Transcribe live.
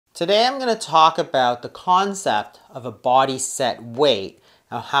Today I'm going to talk about the concept of a body set weight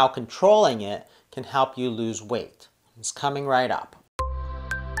and how controlling it can help you lose weight. It's coming right up.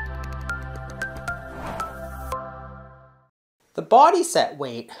 The body set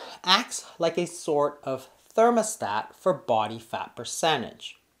weight acts like a sort of thermostat for body fat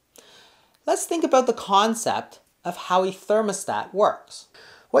percentage. Let's think about the concept of how a thermostat works.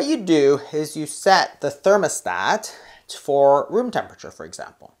 What you do is you set the thermostat for room temperature, for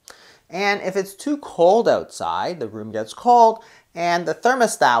example. And if it's too cold outside, the room gets cold, and the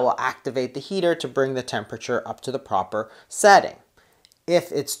thermostat will activate the heater to bring the temperature up to the proper setting.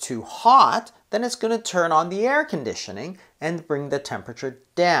 If it's too hot, then it's going to turn on the air conditioning and bring the temperature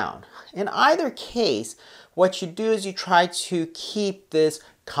down. In either case, what you do is you try to keep this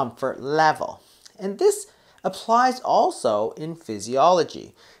comfort level. And this applies also in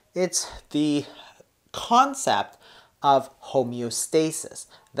physiology. It's the concept of homeostasis.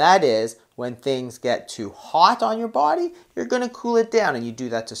 That is, when things get too hot on your body, you're going to cool it down, and you do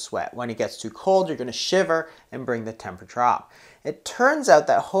that to sweat. When it gets too cold, you're going to shiver and bring the temperature up. It turns out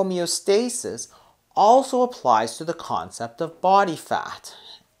that homeostasis also applies to the concept of body fat.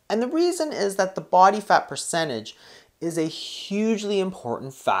 And the reason is that the body fat percentage is a hugely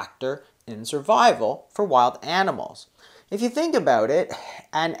important factor in survival for wild animals. If you think about it,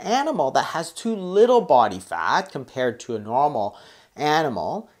 an animal that has too little body fat compared to a normal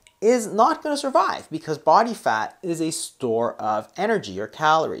animal is not going to survive, because body fat is a store of energy or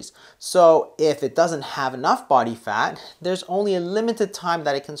calories. So if it doesn't have enough body fat, there's only a limited time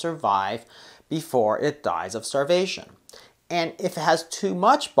that it can survive before it dies of starvation. And if it has too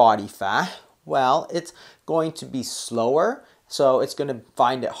much body fat, well, it's going to be slower. So it's going to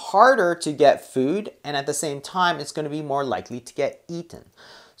find it harder to get food, and at the same time, it's going to be more likely to get eaten.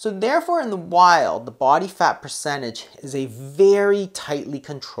 So therefore, in the wild, the body fat percentage is a very tightly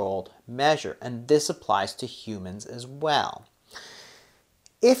controlled measure, and this applies to humans as well.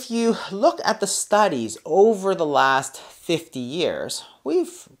 If you look at the studies over the last 50 years,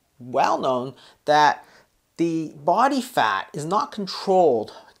 we've well known that the body fat is not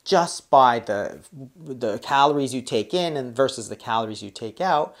controlled just by the calories you take in and versus the calories you take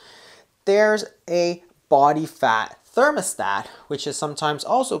out. There's a body fat thermostat, which is sometimes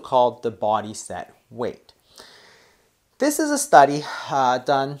also called the body set weight. This is a study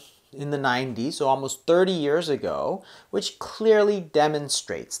done in the 90s, so almost 30 years ago, which clearly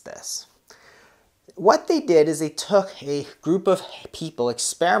demonstrates this. What they did is they took a group of people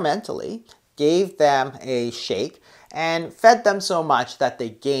experimentally, gave them a shake, and fed them so much that they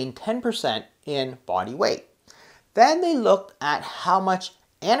gained 10% in body weight. Then they looked at how much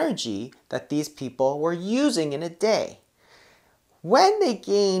energy that these people were using in a day. When they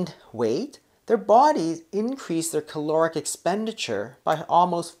gained weight, their bodies increased their caloric expenditure by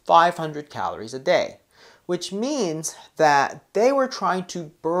almost 500 calories a day, which means that they were trying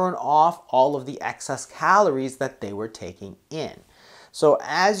to burn off all of the excess calories that they were taking in. So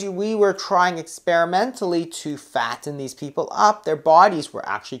as we were trying experimentally to fatten these people up, their bodies were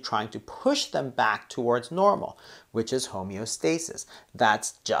actually trying to push them back towards normal, which is homeostasis.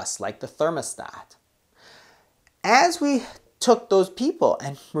 That's just like the thermostat. As we took those people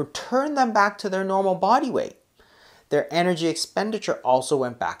and returned them back to their normal body weight, their energy expenditure also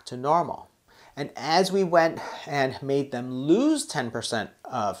went back to normal. And as we went and made them lose 10%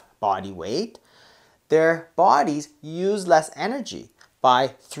 of body weight, their bodies used less energy by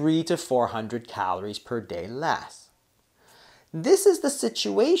 300 to 400 calories per day less. This is the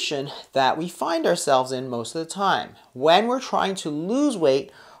situation that we find ourselves in most of the time. When we're trying to lose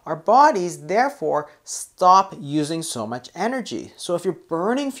weight, our bodies therefore stop using so much energy. So if you're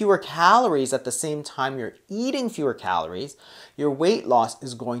burning fewer calories at the same time you're eating fewer calories, your weight loss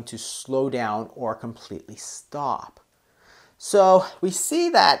is going to slow down or completely stop. So we see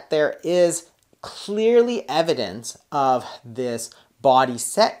that there is clearly evidence of this body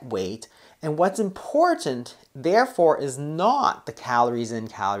set weight, and what's important therefore is not the calories in,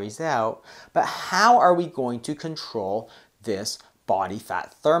 calories out, but how are we going to control this body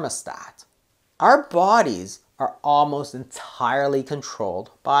fat thermostat? Our bodies are almost entirely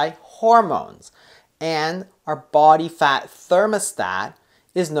controlled by hormones, and our body fat thermostat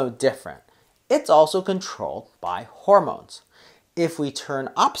is no different. It's also controlled by hormones. If we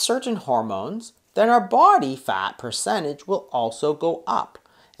turn up certain hormones, then our body fat percentage will also go up.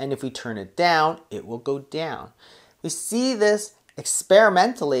 And if we turn it down, it will go down. We see this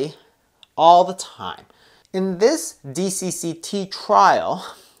experimentally all the time. In this DCCT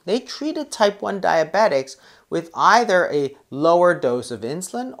trial, they treated type 1 diabetics with either a lower dose of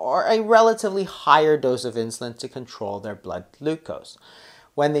insulin or a relatively higher dose of insulin to control their blood glucose.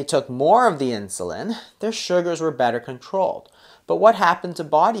 When they took more of the insulin, their sugars were better controlled. But what happened to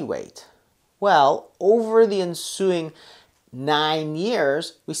body weight? Well, over the ensuing 9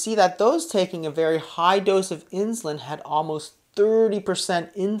 years, we see that those taking a very high dose of insulin had almost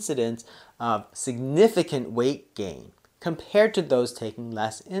 30% incidence of significant weight gain compared to those taking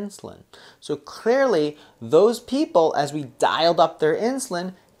less insulin. So clearly, those people, as we dialed up their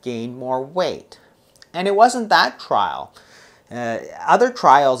insulin, gained more weight. And it wasn't that trial. Other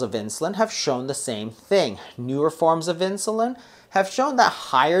trials of insulin have shown the same thing. Newer forms of insulin have shown that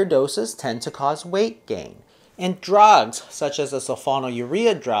higher doses tend to cause weight gain. And drugs, such as the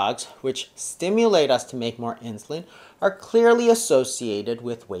sulfonylurea drugs, which stimulate us to make more insulin, are clearly associated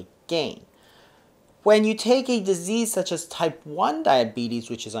with weight gain. When you take a disease such as type 1 diabetes,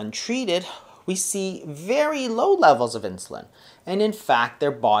 which is untreated, we see very low levels of insulin. And in fact,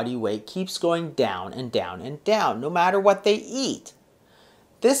 their body weight keeps going down and down and down, no matter what they eat.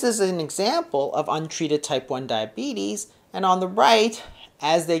 This is an example of untreated type 1 diabetes, and on the right,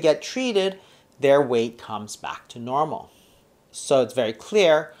 as they get treated, their weight comes back to normal. So it's very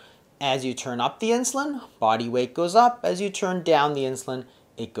clear, as you turn up the insulin, body weight goes up. As you turn down the insulin,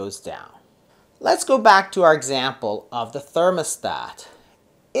 it goes down. Let's go back to our example of the thermostat.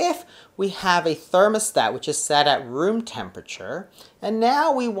 If we have a thermostat which is set at room temperature, and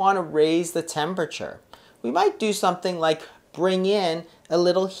now we want to raise the temperature, we might do something like bring in a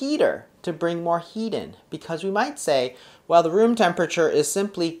little heater to bring more heat in, because we might say, well, the room temperature is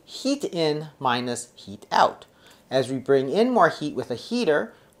simply heat in minus heat out. As we bring in more heat with a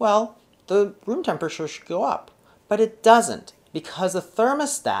heater, well, the room temperature should go up. But it doesn't, because the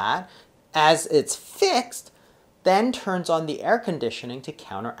thermostat, as it's fixed, then turns on the air conditioning to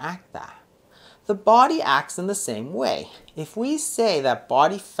counteract that. The body acts in the same way. If we say that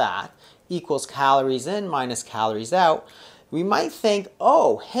body fat equals calories in minus calories out, we might think,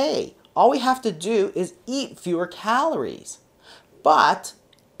 oh, hey, all we have to do is eat fewer calories. But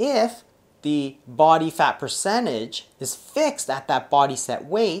if the body fat percentage is fixed at that body set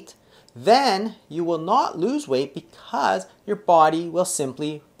weight, then you will not lose weight because your body will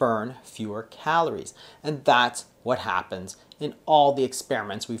simply burn fewer calories. And that's what happens in all the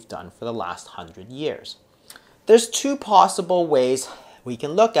experiments we've done for the last 100 years. There's two possible ways we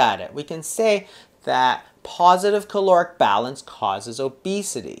can look at it. We can say that positive caloric balance causes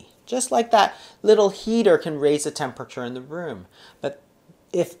obesity, just like that little heater can raise the temperature in the room. But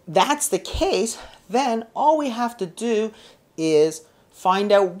if that's the case, then all we have to do is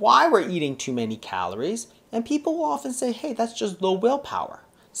find out why we're eating too many calories, and people will often say, hey, that's just low willpower.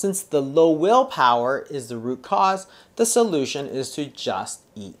 Since the low willpower is the root cause, the solution is to just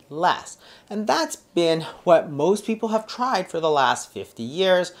eat less. And that's been what most people have tried for the last 50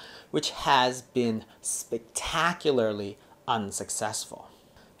 years, which has been spectacularly unsuccessful.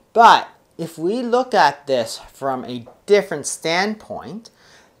 But if we look at this from a different standpoint,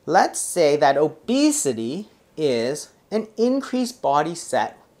 let's say that obesity is an increased body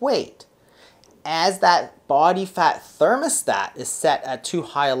set weight. As that body fat thermostat is set at too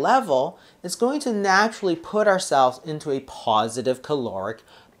high a level, it's going to naturally put ourselves into a positive caloric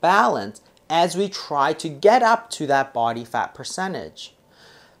balance as we try to get up to that body fat percentage.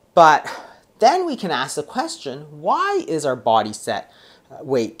 But then we can ask the question, why is our body set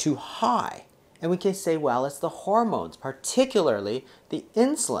weight too high? And we can say, well, it's the hormones, particularly the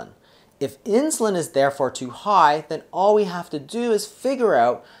insulin. If insulin is therefore too high, then all we have to do is figure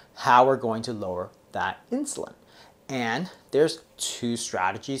out how we're going to lower that insulin. And there's two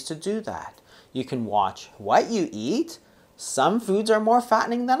strategies to do that. You can watch what you eat. Some foods are more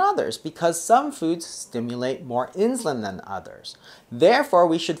fattening than others because some foods stimulate more insulin than others. Therefore,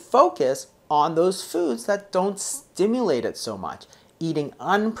 we should focus on those foods that don't stimulate it so much. Eating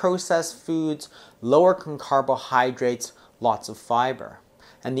unprocessed foods, lower in carbohydrates, lots of fiber.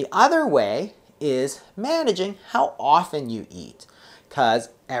 And the other way is managing how often you eat. Because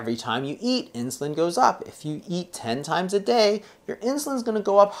every time you eat, insulin goes up. If you eat 10 times a day, your insulin is going to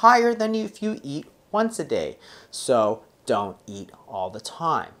go up higher than if you eat once a day. So don't eat all the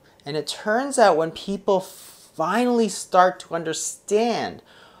time. And it turns out when people finally start to understand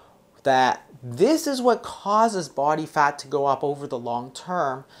that this is what causes body fat to go up over the long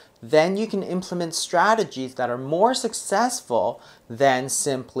term, then you can implement strategies that are more successful than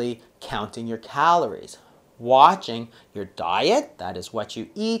simply counting your calories. Watching your diet, that is what you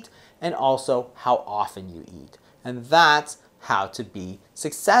eat, and also how often you eat. And that's how to be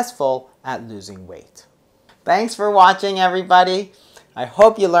successful at losing weight. Thanks for watching, everybody. I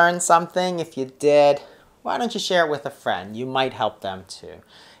hope you learned something. If you did, why don't you share it with a friend? You might help them too.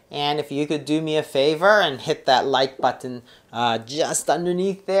 And if you could do me a favor and hit that like button just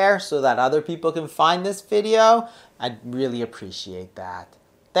underneath there so that other people can find this video, I'd really appreciate that.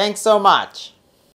 Thanks so much.